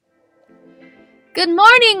Good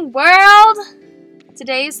morning, world!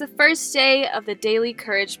 Today is the first day of the Daily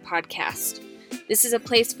Courage podcast. This is a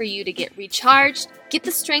place for you to get recharged, get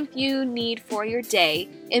the strength you need for your day,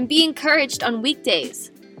 and be encouraged on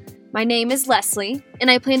weekdays. My name is Leslie,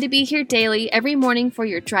 and I plan to be here daily every morning for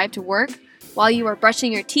your drive to work, while you are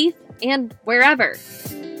brushing your teeth, and wherever.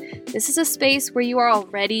 This is a space where you are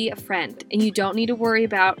already a friend, and you don't need to worry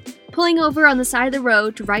about pulling over on the side of the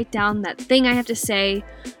road to write down that thing I have to say,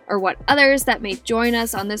 or what others that may join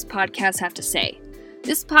us on this podcast have to say.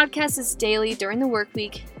 This podcast is daily during the work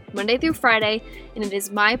week, Monday through Friday, and it is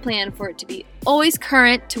my plan for it to be always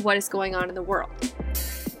current to what is going on in the world.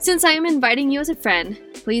 Since I am inviting you as a friend,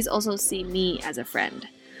 please also see me as a friend.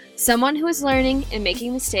 Someone who is learning and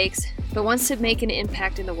making mistakes, but wants to make an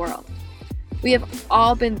impact in the world. We have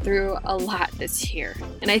all been through a lot this year,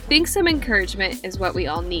 and I think some encouragement is what we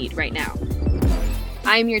all need right now.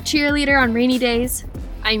 I am your cheerleader on rainy days.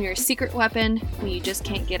 I am your secret weapon when you just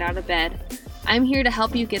can't get out of bed. I'm here to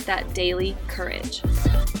help you get that daily courage.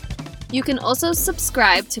 You can also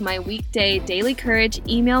subscribe to my weekday Daily Courage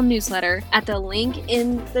email newsletter at the link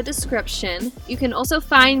in the description. You can also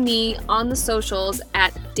find me on the socials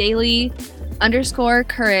at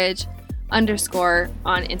daily_courage_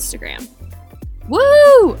 on Instagram.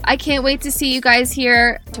 Woo! I can't wait to see you guys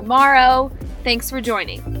here tomorrow. Thanks for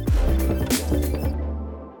joining.